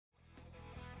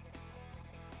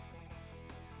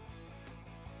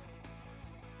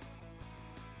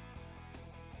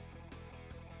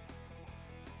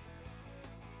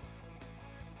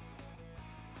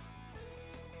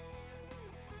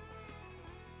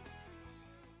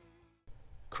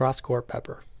Cross-court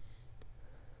pepper.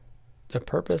 The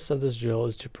purpose of this drill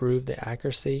is to prove the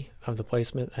accuracy of the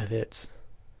placement of hits.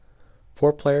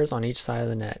 4 players on each side of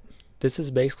the net. This is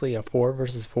basically a 4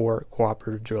 versus 4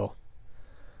 cooperative drill.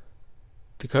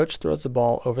 The coach throws the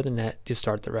ball over the net to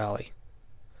start the rally.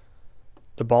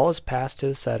 The ball is passed to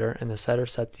the setter and the setter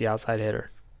sets the outside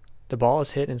hitter. The ball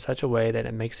is hit in such a way that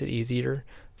it makes it easier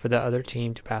for the other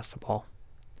team to pass the ball.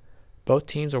 Both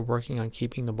teams are working on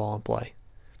keeping the ball in play.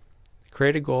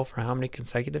 Create a goal for how many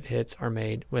consecutive hits are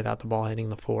made without the ball hitting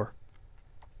the floor.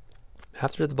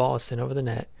 After the ball is sent over the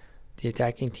net, the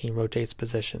attacking team rotates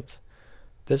positions.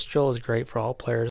 This drill is great for all players